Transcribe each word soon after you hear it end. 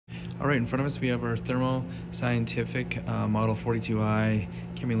All right, in front of us we have our Thermo Scientific Model 42i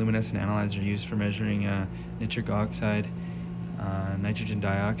chemiluminescent analyzer used for measuring nitric oxide, nitrogen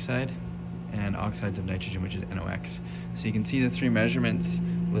dioxide, and oxides of nitrogen, which is NOx. So you can see the three measurements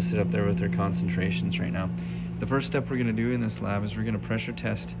listed up there with their concentrations right now. The first step we're going to do in this lab is we're going to pressure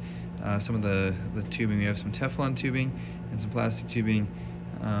test some of the tubing. We have some Teflon tubing and some plastic tubing,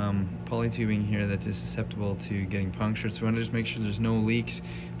 poly tubing here that is susceptible to getting punctured. So we want to just make sure there's no leaks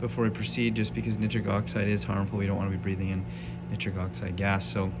before we proceed, just because nitric oxide is harmful. We don't want to be breathing in nitric oxide gas.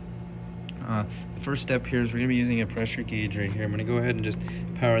 So the first step here is we're going to be using a pressure gauge right here. I'm going to go ahead and just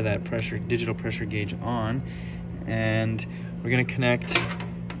power that digital pressure gauge on, and we're going to connect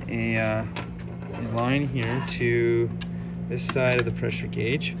a line here to this side of the pressure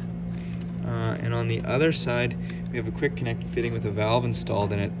gauge, and on the other side we have a quick connect fitting with a valve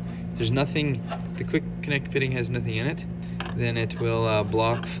installed in it. If there's nothing, the quick connect fitting has nothing in it, then it will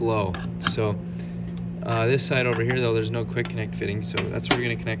block flow. So this side over here though, there's no quick connect fitting, so that's what we're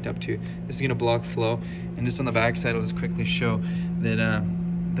going to connect up to. This is going to block flow, and just on the back side I'll just quickly show that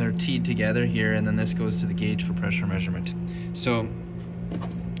they're teed together here, and then this goes to the gauge for pressure measurement. So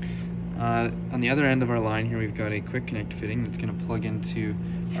on the other end of our line here, we've got a quick connect fitting that's going to plug into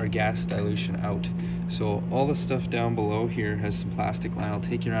our gas dilution out. So all the stuff down below here has some plastic line. I'll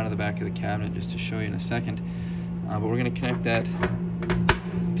take you around to the back of the cabinet just to show you in a second. But we're going to connect that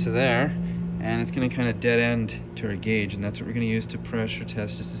to there, and it's going to kind of dead end to our gauge, and that's what we're going to use to pressure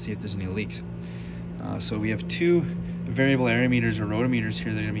test just to see if there's any leaks. So we have two variable area meters or rotometers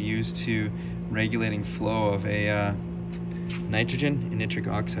here that are going to be used to regulating flow of a nitrogen and nitric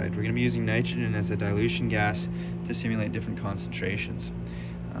oxide. We're going to be using nitrogen as a dilution gas to simulate different concentrations.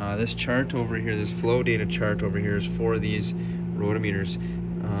 This chart over here, this flow data chart over here, is for these rotometers.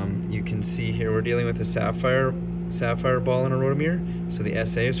 You can see here we're dealing with a sapphire ball in a rotometer, so the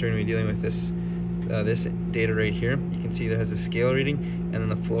SA, so we're going to be dealing with this data right here. You can see that has a scale reading, and then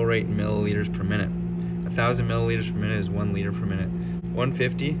the flow rate in milliliters per minute. 1,000 milliliters per minute is 1 liter per minute.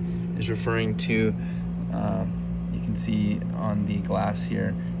 150 is referring to, you can see on the glass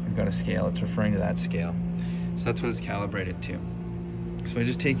here, we've got a scale. It's referring to that scale. So that's what it's calibrated to. So I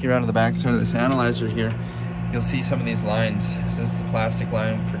just take you around to the back side of this analyzer here. You'll see some of these lines. So this is a plastic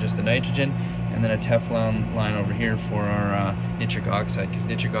line for just the nitrogen, and then a Teflon line over here for our nitric oxide, because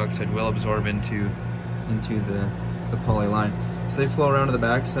nitric oxide will absorb into the poly line. So they flow around to the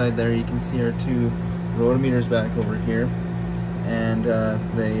back side there. You can see our two rotometers back over here, and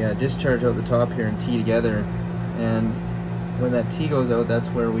they discharge out the top here and tee together, and when that tee goes out, that's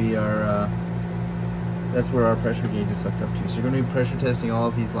where we are that's where our pressure gauge is hooked up to. So you're going to be pressure testing all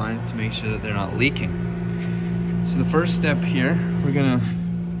of these lines to make sure that they're not leaking. So the first step here, we're going to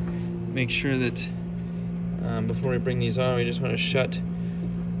make sure that before we bring these on, we just want to shut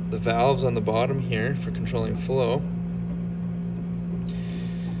the valves on the bottom here for controlling flow,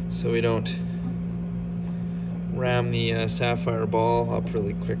 so we don't ram the sapphire ball up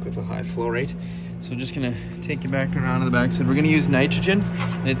really quick with a high flow rate. So I'm just going to take you back around to the back side. We're going to use nitrogen,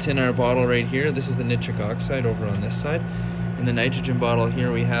 and it's in our bottle right here. This is the nitric oxide over on this side. In the nitrogen bottle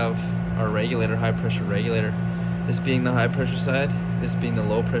here we have our regulator, high pressure regulator. This being the high pressure side, this being the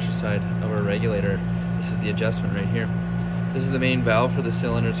low pressure side of our regulator. This is the adjustment right here. This is the main valve for the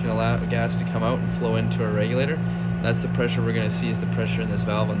cylinder. It's going to allow the gas to come out and flow into our regulator. That's the pressure we're going to see, is the pressure in this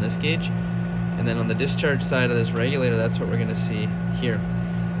valve on this gauge. And then on the discharge side of this regulator, that's what we're going to see here.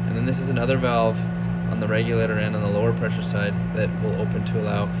 And then this is another valve on the regulator end on the lower pressure side that will open to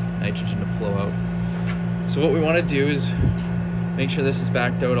allow nitrogen to flow out. So what we want to do is make sure this is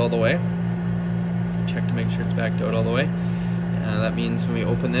backed out all the way. Check to make sure it's backed out all the way. That means when we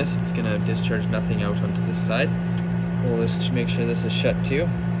open this, it's going to discharge nothing out onto this side. We'll just make sure this is shut too.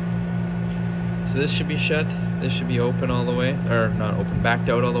 So this should be shut. This should be open all the way, or not open, backed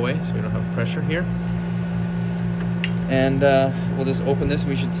out all the way, so we don't have pressure here. And we'll just open this, and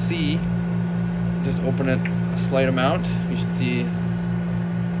we should see, just open it a slight amount. We should see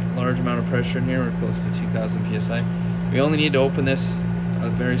a large amount of pressure in here. We're close to 2,000 psi. We only need to open this a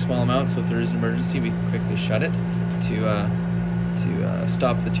very small amount, so if there is an emergency, we can quickly shut it to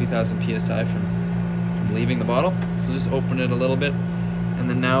stop the 2,000 psi from leaving the bottle. So just open it a little bit, and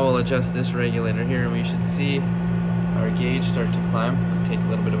then now we'll adjust this regulator here, and we should see our gauge start to climb. We'll take a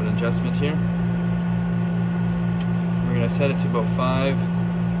little bit of an adjustment here. We're going to set it to about 5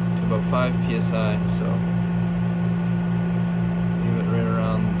 psi, so leave it right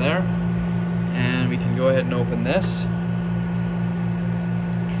around there, and we can go ahead and open this.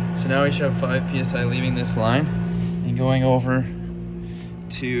 So now we should have 5 psi leaving this line and going over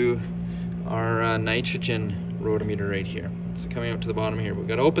to our nitrogen rotometer right here. So coming out to the bottom here, we've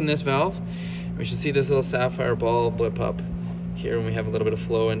got to open this valve. We should see this little sapphire ball blip up here when we have a little bit of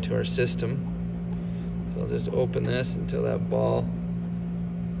flow into our system. So I'll just open this until that ball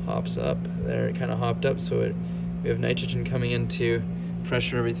hops up. There, it kind of hopped up, so we have nitrogen coming in to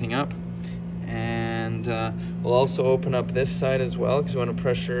pressure everything up. And we'll also open up this side as well because we want to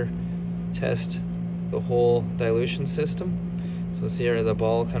pressure test the whole dilution system. So see here the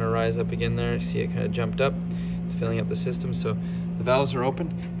ball kind of rise up again there. See it kind of jumped up. It's filling up the system. So the valves are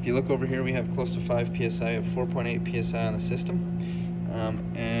open. If you look over here, we have close to 5 psi, of 4.8 psi on the system.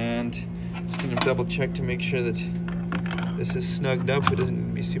 And just going to double check to make sure that this is snugged up. It doesn't need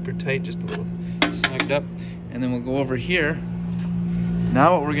to be super tight, just a little snugged up. And then we'll go over here.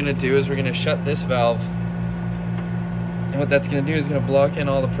 Now what we're going to do is we're going to shut this valve. And what that's going to do is going to block in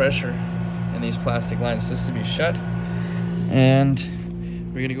all the pressure in these plastic lines. So this will be shut. And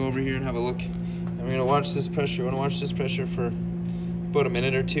we're going to go over here and have a look. And we're going to watch this pressure. We want to watch this pressure for about a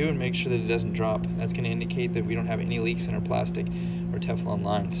minute or two and make sure that it doesn't drop. That's going to indicate that we don't have any leaks in our plastic or Teflon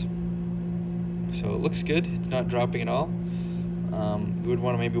lines. So it looks good. It's not dropping at all. We would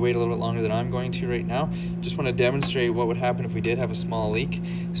want to maybe wait a little bit longer than I'm going to right now. Just want to demonstrate what would happen if we did have a small leak.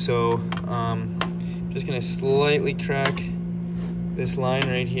 So just going to slightly crack this line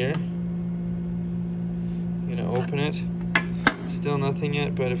right here. I'm going to open it. Still nothing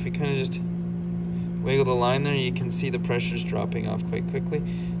yet, but if we kind of just wiggle the line there, you can see the pressure's dropping off quite quickly.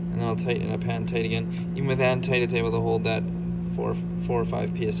 And then I'll tighten it up hand tight again. Even with hand tight, it's able to hold that 4 or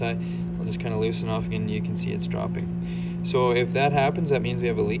 5 psi. I'll just kind of loosen off again, and you can see it's dropping. So if that happens, that means we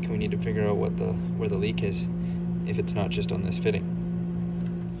have a leak, and we need to figure out where the leak is, if it's not just on this fitting.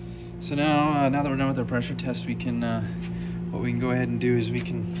 So now that we're done with our pressure test, we can what we can go ahead and do is we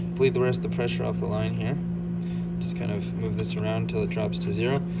can bleed the rest of the pressure off the line here. Just kind of move this around until it drops to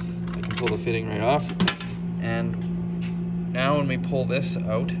 0. I can pull the fitting right off. And now when we pull this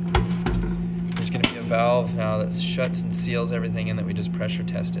out, there's going to be a valve now that shuts and seals everything in that we just pressure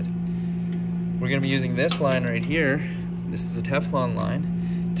tested. We're going to be using this line right here. This is a Teflon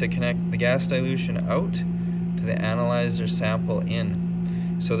line to connect the gas dilution out to the analyzer sample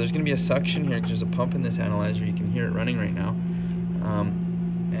in. So there's going to be a suction here because there's a pump in this analyzer. You can hear it running right now.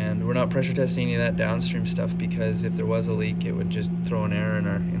 And we're not pressure testing any of that downstream stuff because if there was a leak, it would just throw an error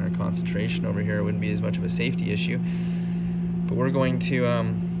in our concentration over here. It wouldn't be as much of a safety issue. But we're going to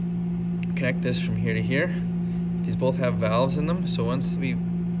connect this from here to here. These both have valves in them, so once we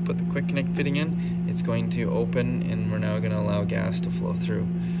put the quick connect fitting in, it's going to open and we're now going to allow gas to flow through.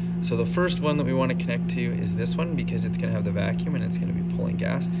 So the first one that we want to connect to is this one because it's going to have the vacuum and it's going to be pulling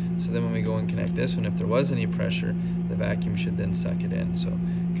gas. So then when we go and connect this one, if there was any pressure, the vacuum should then suck it in. So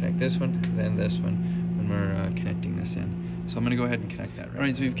connect this one, then this one when we're connecting this in. So I'm going to go ahead and connect that.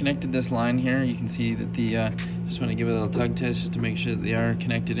 Alright, so we've connected this line here. You can see that the, just want to give it a little tug test just to make sure that they are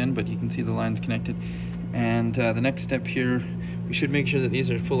connected in, but you can see the line's connected. And the next step here, we should make sure that these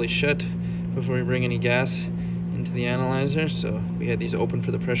are fully shut before we bring any gas into the analyzer. So we had these open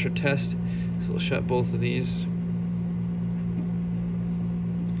for the pressure test, so we'll shut both of these.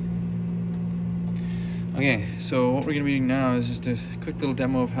 Okay, so what we're going to be doing now is just a quick little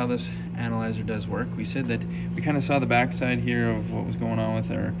demo of how this analyzer does work. We said that we kind of saw the backside here of what was going on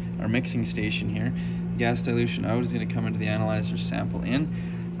with our mixing station here. The gas dilution out is going to come into the analyzer sample in.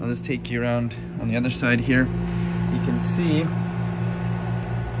 I'll just take you around on the other side here. You can see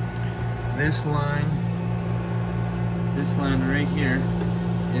this line right here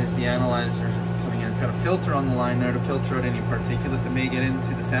is the analyzer coming in. It's got a filter on the line there to filter out any particulate that may get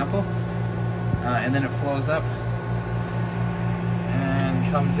into the sample. And then it flows up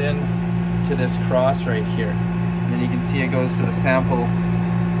and comes in to this cross right here. And then you can see it goes to the sample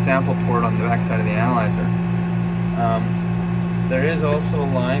port on the back side of the analyzer. There is also a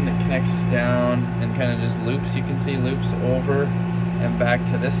line that connects down and kind of just loops. You can see loops over and back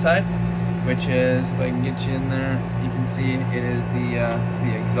to this side, which is, if I can get you in there, you can see it is the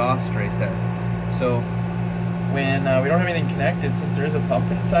exhaust right there. So when we don't have anything connected, since there is a pump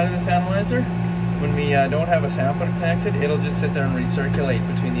inside of this analyzer, when we don't have a sample connected, it'll just sit there and recirculate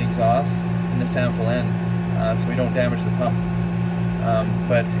between the exhaust and the sample end, so we don't damage the pump.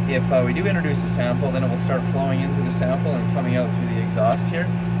 But if we do introduce a sample, then it will start flowing into the sample and coming out through the exhaust here,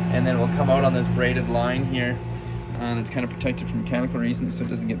 and then it will come out on this braided line here that's kind of protected for mechanical reasons so it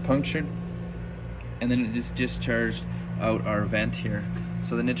doesn't get punctured, and then it just discharged out our vent here.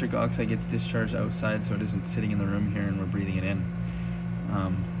 So the nitric oxide gets discharged outside so it isn't sitting in the room here and we're breathing it in.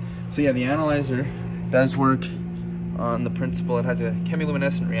 So yeah, the analyzer does work on the principle. It has a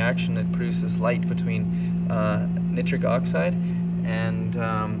chemiluminescent reaction that produces light between nitric oxide and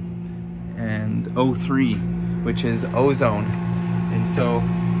O3, which is ozone. And so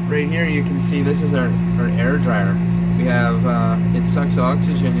right here you can see this is our air dryer. We have, it sucks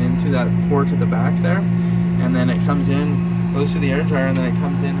oxygen into that port at the back there, and then it comes in, goes through the air dryer, and then it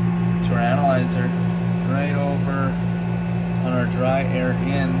comes in to our analyzer right over on our dry air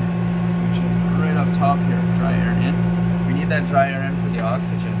in, which is right up top here, dry air in. We need that dry air in for the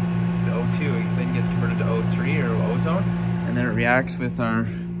oxygen, the O2, it then gets converted to O3 or ozone, and then it reacts with our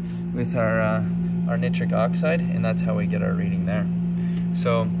nitric oxide, and that's how we get our reading there.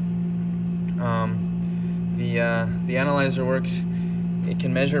 So the analyzer works. It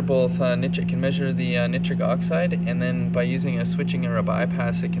can measure both it can measure the nitric oxide, and then by using a switching or a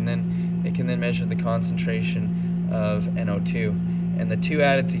bypass, it can then measure the concentration of NO2, and the two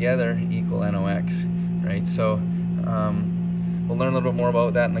added together equal NOx, right? So we'll learn a little bit more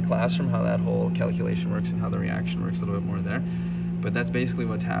about that in the classroom, how that whole calculation works and how the reaction works a little bit more there. But that's basically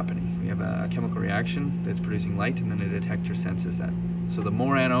what's happening. We have a chemical reaction that's producing light, and then a detector senses that. So the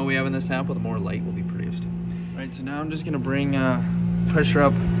more NO we have in the sample, the more light will be produced. All right, so now I'm just gonna bring pressure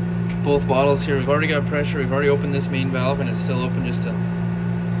up both bottles here. We've already got pressure, we've already opened this main valve, and it's still open just a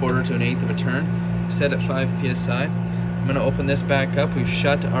quarter to an eighth of a turn, set at 5 psi. I'm gonna open this back up. We've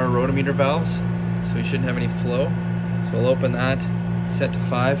shut our rotometer valves, so we shouldn't have any flow. So we'll open that, set to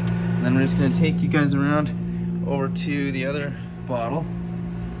 5, and then we're just gonna take you guys around over to the other bottle.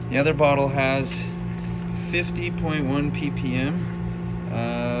 The other bottle has 50.1 ppm.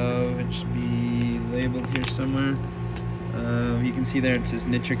 It should be labeled here somewhere. You can see there it says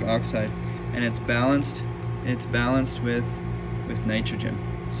nitric oxide, and it's balanced with nitrogen.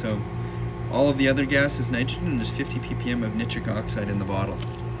 So all of the other gas is nitrogen, and there's 50 ppm of nitric oxide in the bottle.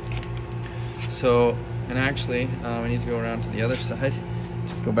 So, and actually we need to go around to the other side.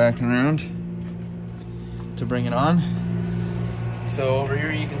 Just go back and around to bring it on. So over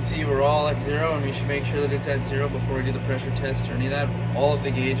here you can see we're all at 0, and we should make sure that it's at 0 before we do the pressure test or any of that. All of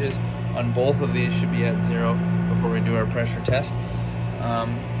the gauges on both of these should be at 0 before we do our pressure test.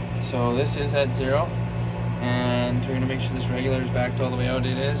 So this is at 0, and we're going to make sure this regulator is backed all the way out.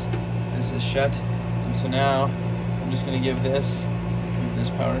 It is. This is shut, and so now I'm just going to give this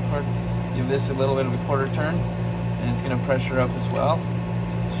power cord, give this a little bit of a quarter turn, and it's going to pressure up as well.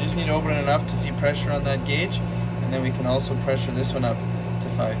 So you just need to open it enough to see pressure on that gauge, and then we can also pressure this one up to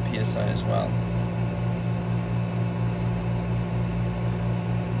 5 psi as well.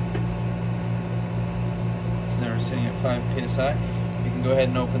 So now we're sitting at 5 psi. We can go ahead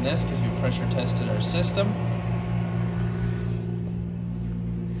and open this because we pressure tested our system.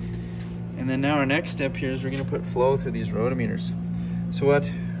 And then now our next step here is we're going to put flow through these rotometers. So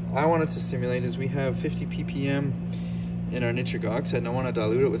what I wanted to simulate is we have 50 ppm in our nitric oxide, and I want to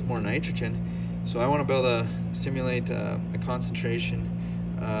dilute it with more nitrogen. So I want to be able to simulate a concentration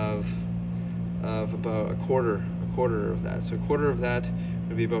of about a quarter of that. So a quarter of that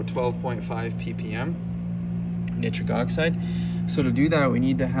would be about 12.5 ppm nitric oxide. So to do that, we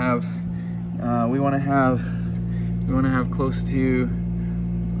need to have we want to have close to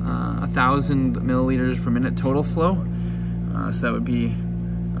 1,000 milliliters per minute total flow. So that would be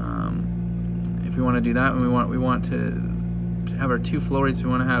if we want to do that, and we want to have our two flow rates. We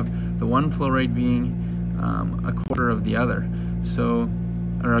want to have the one flow rate being a quarter of the other,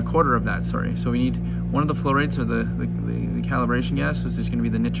 or a quarter of that, sorry. So we need one of the flow rates, or the calibration gas, which is going to be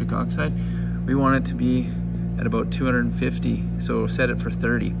the nitric oxide. We want it to be at about 250, so set it for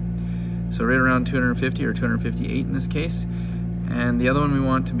 30. So right around 250 or 258 in this case. And the other one we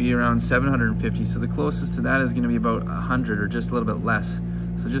want to be around 750, so the closest to that is going to be about 100 or just a little bit less,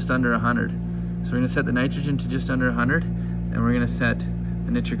 so just under 100. So we're going to set the nitrogen to just under 100, and we're going to set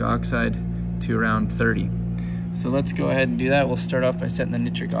the nitric oxide to around 30. So let's go ahead and do that. We'll start off by setting the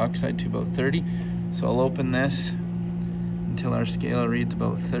nitric oxide to about 30. So I'll open this until our scale reads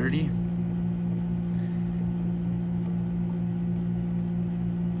about 30.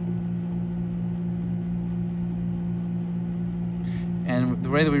 And the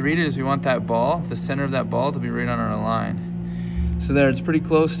way that we read it is we want that ball, the center of that ball, to be right on our line. So there, it's pretty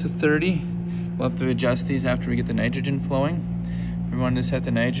close to 30. We'll have to adjust these after we get the nitrogen flowing. We wanted to set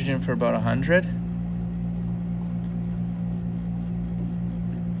the nitrogen for about 100.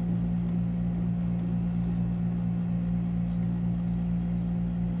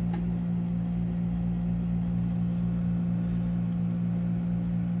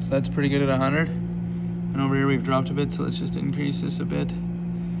 So that's pretty good at 100. And over here we've dropped a bit, so let's just increase this a bit.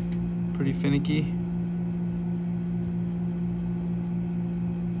 Pretty finicky.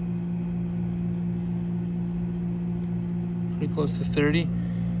 Pretty close to 30.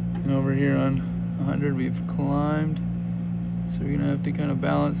 And over here on 100 we've climbed. So we're gonna have to kind of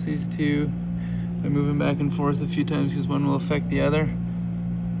balance these two. by moving back and forth a few times because one will affect the other.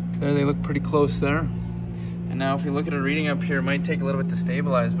 There, they look pretty close there. And now if we look at a reading up here, it might take a little bit to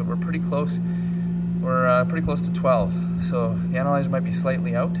stabilize, but we're pretty close. We're pretty close to 12. So the analyzer might be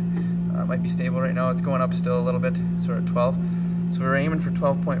slightly out. It might be stable right now. It's going up still a little bit, so we're at 12. So we're aiming for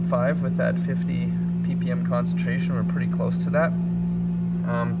 12.5 with that 50 ppm concentration. We're pretty close to that.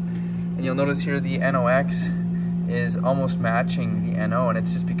 And you'll notice here the NOx is almost matching the NO, and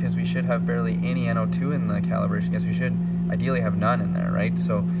it's just because we should have barely any NO2 in the calibration. Yes, we should ideally have none in there, right?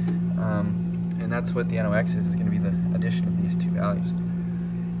 So, and that's what the NOx is going to be the addition of these two values.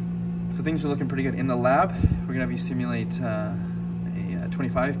 So things are looking pretty good. In the lab, we're going to have you simulate a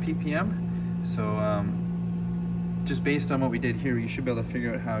 25 ppm. So just based on what we did here, you should be able to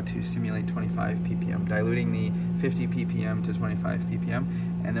figure out how to simulate 25 ppm, diluting the 50 ppm to 25 ppm,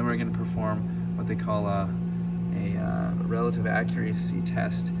 and then we're going to perform what they call a relative accuracy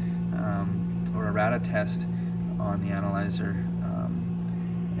test, or a RADA test on the analyzer,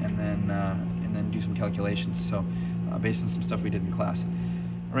 and then do some calculations. So based on some stuff we did in class.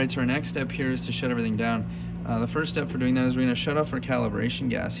 All right, so our next step here is to shut everything down. The first step for doing that is we're going to shut off our calibration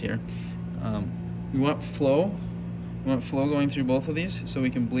gas here. We want flow. We want flow going through both of these so we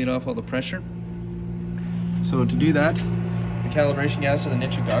can bleed off all the pressure. So to do that, the calibration gas or the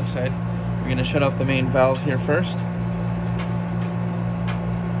nitric oxide, we're going to shut off the main valve here first.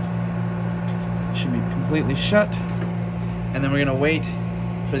 It should be completely shut. And then we're going to wait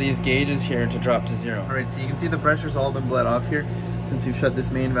for these gauges here to drop to 0. All right, so you can see the pressure's all been bled off here since we've shut this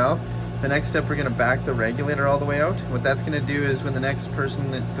main valve. The next step, we're going to back the regulator all the way out. What that's going to do is when the next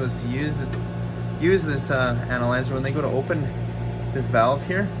person that goes to use this analyzer, when they go to open this valve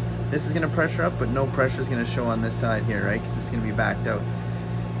here, this is going to pressure up, but no pressure is going to show on this side here, right? Because it's going to be backed out.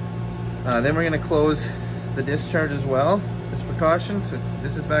 Then we're going to close the discharge as well, this precaution. So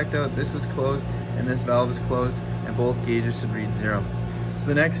this is backed out, this is closed, and this valve is closed, and both gauges should read 0. So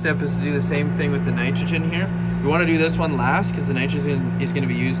the next step is to do the same thing with the nitrogen here. We want to do this one last because the nitrogen is going to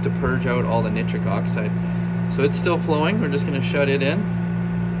be used to purge out all the nitric oxide. So it's still flowing, we're just going to shut it in.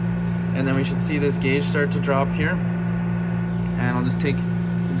 And then we should see this gauge start to drop here. And I'll just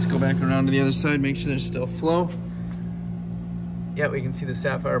go back around to the other side, make sure there's still flow. Yeah, we can see the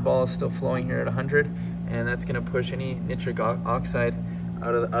sapphire ball is still flowing here at 100, and that's going to push any nitric oxide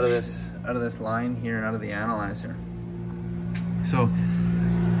out of this line here, out of the analyzer. So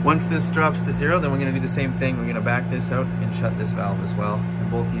once this drops to 0, then we're going to do the same thing. We're going to back this out and shut this valve as well, and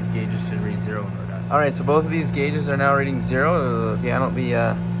both these gauges should read 0 when we're done. All right, so both of these gauges are now reading 0.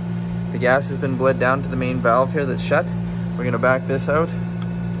 The gas has been bled down to the main valve here that's shut. We're going to back this out.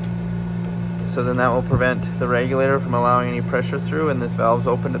 So then that will prevent the regulator from allowing any pressure through, and this valve's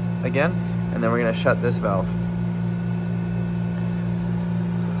opened again, and then we're going to shut this valve.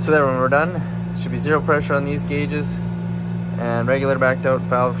 So there, when we're done, it should be 0 pressure on these gauges, and regulator backed out,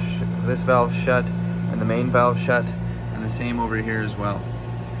 this valve shut, and the main valve shut, and the same over here as well.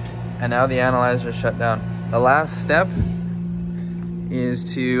 And now the analyzer is shut down. The last step is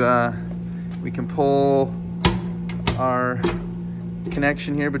to, we can pull our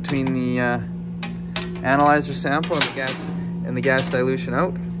connection here between the analyzer sample and the gas dilution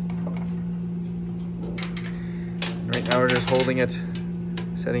out. Right now we're just holding it,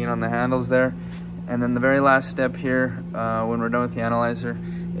 setting it on the handles there. And then the very last step here, when we're done with the analyzer,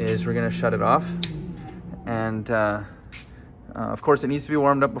 is we're going to shut it off. And of course it needs to be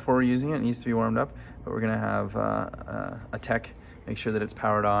warmed up before we're using it. It needs to be warmed up, but we're going to have a tech make sure that it's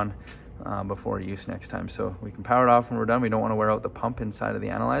powered on before use next time. So we can power it off when we're done. We don't want to wear out the pump inside of the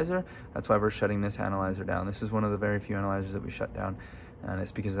analyzer. That's why we're shutting this analyzer down. This is one of the very few analyzers that we shut down, and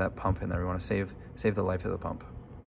it's because of that pump in there. We want to save the life of the pump.